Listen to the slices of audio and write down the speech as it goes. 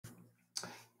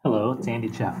Hello, it's Andy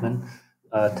Chapman.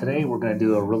 Today we're going to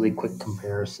do a really quick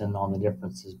comparison on the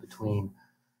differences between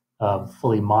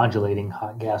fully modulating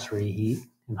hot gas reheat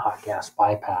and hot gas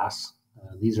bypass.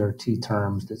 These are two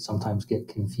terms that sometimes get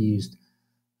confused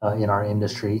in our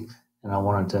industry, and I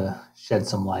wanted to shed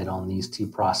some light on these two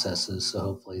processes so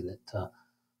hopefully that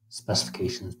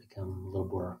specifications become a little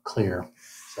more clear.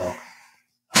 So,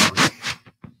 um,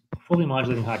 fully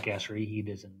modulating hot gas reheat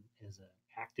is an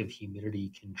active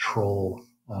humidity control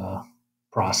uh,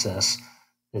 process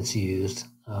that's used.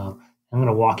 I'm going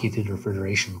to walk you through the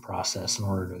refrigeration process in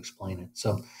order to explain it.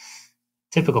 So,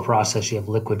 typical process: you have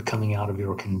liquid coming out of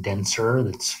your condenser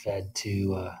that's fed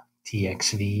to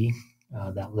TXV.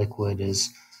 That liquid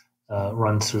is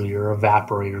runs through your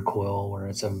evaporator coil, where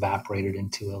it's evaporated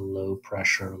into a low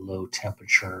pressure, low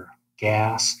temperature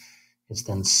gas. It's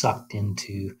then sucked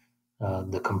into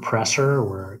the compressor,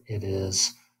 where it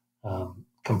is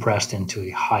compressed into a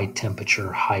high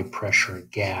temperature, high pressure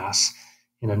gas.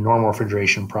 In a normal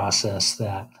refrigeration process,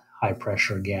 that high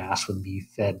pressure gas would be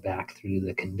fed back through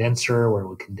the condenser, where it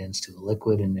would condense to a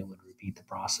liquid and it would repeat the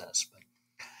process. But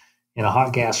in a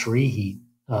hot gas reheat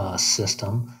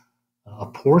system, a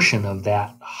portion of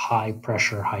that high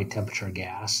pressure, high temperature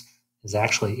gas is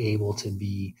actually able to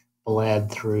be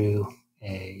bled through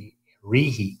a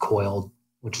reheat coil,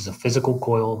 which is a physical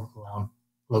coil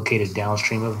located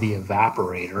downstream of the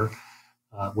evaporator,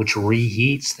 which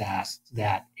reheats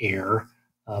that air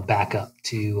back up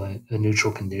to a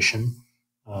neutral condition.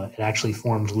 It actually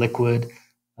forms liquid.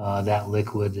 That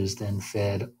liquid is then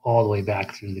fed all the way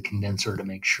back through the condenser to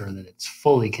make sure that it's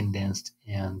fully condensed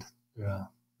and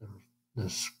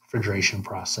this refrigeration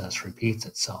process repeats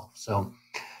itself. So,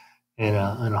 in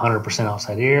a 100%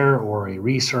 outside air or a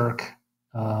recirc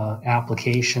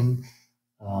application,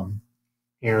 um,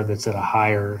 air that's at a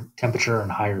higher temperature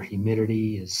and higher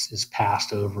humidity is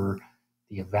passed over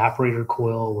the evaporator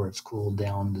coil, where it's cooled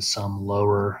down to some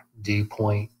lower dew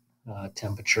point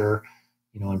temperature.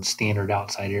 In standard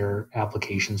outside air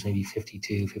applications, maybe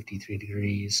 52, 53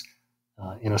 degrees.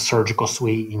 In a surgical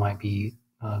suite, you might be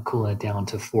cooling it down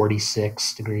to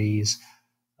 46 degrees.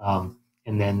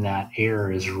 And then that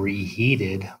air is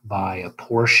reheated by a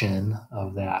portion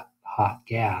of that hot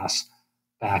gas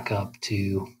back up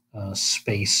to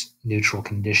space neutral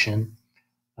condition.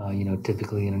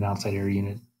 Typically in an outside air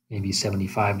unit, maybe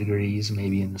 75 degrees,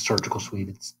 maybe in the surgical suite,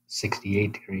 it's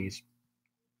 68 degrees.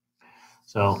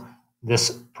 So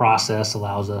this process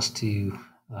allows us to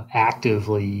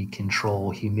actively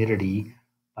control humidity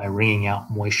by wringing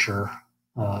out moisture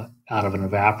out of an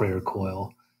evaporator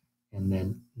coil, and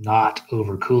then not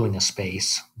overcooling a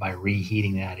space by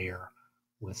reheating that air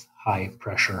with high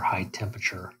pressure, high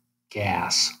temperature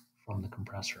gas from the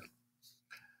compressor.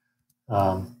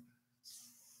 Um,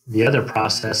 the other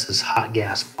process is hot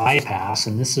gas bypass,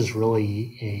 and this is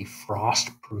really a frost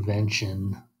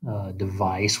prevention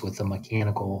device with a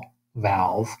mechanical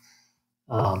valve.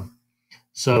 Um,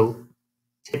 so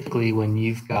typically, when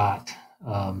you've got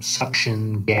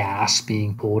suction gas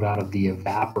being pulled out of the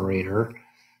evaporator,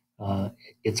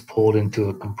 it's pulled into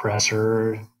a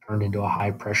compressor, turned into a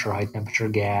high pressure, high temperature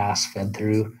gas, fed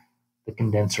through the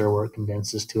condenser where it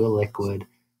condenses to a liquid,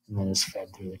 and then is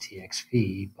fed through the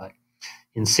TXV. But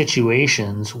in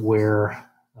situations where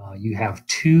you have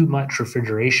too much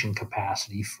refrigeration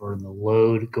capacity for the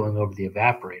load going over the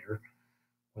evaporator,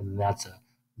 whether that's a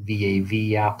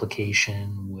VAV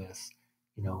application with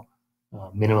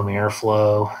minimum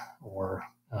airflow, or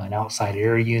an outside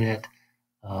air unit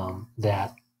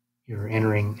that you're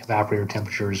entering evaporator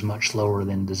temperatures much lower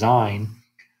than design.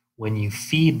 When you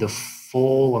feed the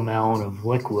full amount of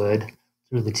liquid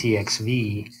through the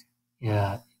TXV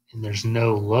and there's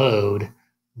no load,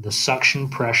 the suction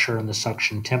pressure and the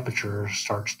suction temperature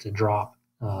starts to drop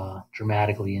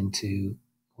dramatically into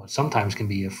what sometimes can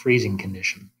be a freezing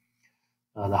condition.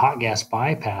 The hot gas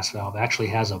bypass valve actually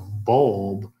has a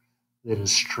bulb that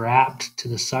is strapped to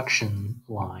the suction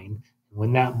line.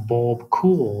 When that bulb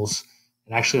cools,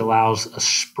 it actually allows a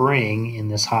spring in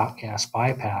this hot gas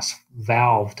bypass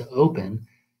valve to open,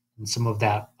 and some of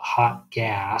that hot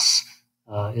gas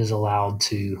is allowed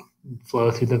to flow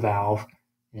through the valve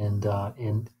and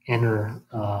enter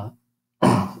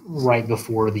right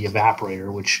before the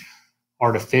evaporator, which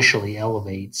artificially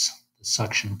elevates the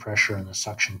suction pressure and the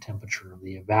suction temperature of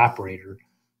the evaporator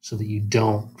so that you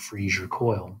don't freeze your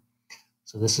coil.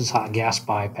 So this is hot gas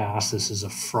bypass. This is a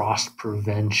frost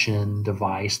prevention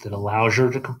device that allows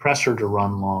your compressor to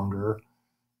run longer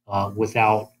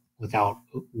without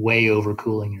way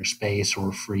overcooling your space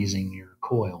or freezing your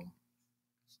coil.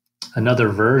 Another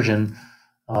version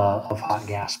of hot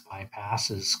gas bypass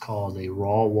is called a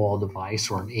raw wall device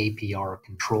or an APR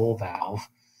control valve.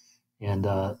 And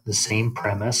the same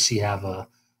premise, you have a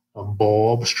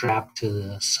bulb strapped to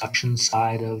the suction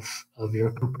side of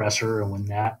your compressor. And when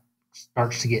that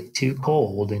starts to get too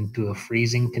cold into a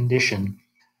freezing condition,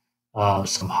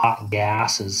 some hot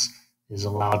gas is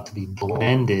allowed to be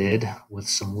blended with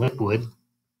some liquid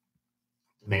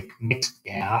to make mixed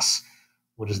gas,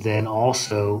 what is then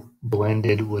also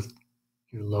blended with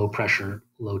your low pressure,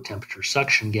 low temperature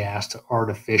suction gas to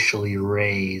artificially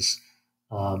raise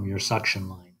your suction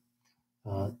line.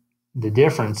 Uh, the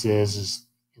difference is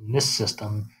in this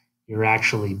system, you're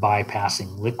actually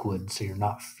bypassing liquid, so you're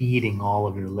not feeding all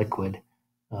of your liquid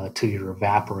to your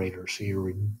evaporator. So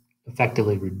you're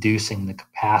effectively reducing the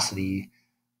capacity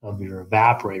of your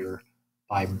evaporator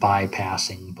by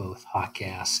bypassing both hot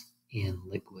gas and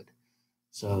liquid.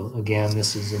 So again,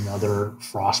 this is another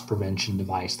frost prevention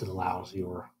device that allows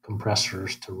your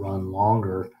compressors to run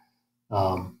longer,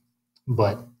 um,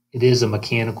 but it is a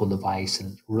mechanical device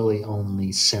and it's really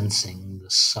only sensing the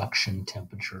suction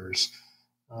temperatures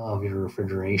of your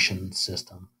refrigeration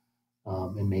system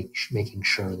and making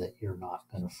sure that you're not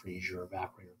going to freeze your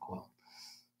evaporator coil.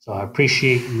 So I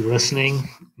appreciate you listening.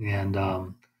 And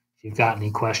if you've got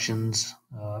any questions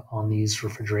on these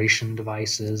refrigeration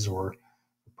devices or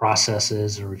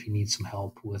processes, or if you need some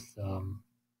help with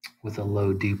a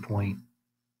low dew point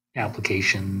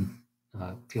application,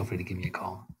 feel free to give me a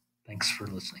call. Thanks for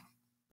listening.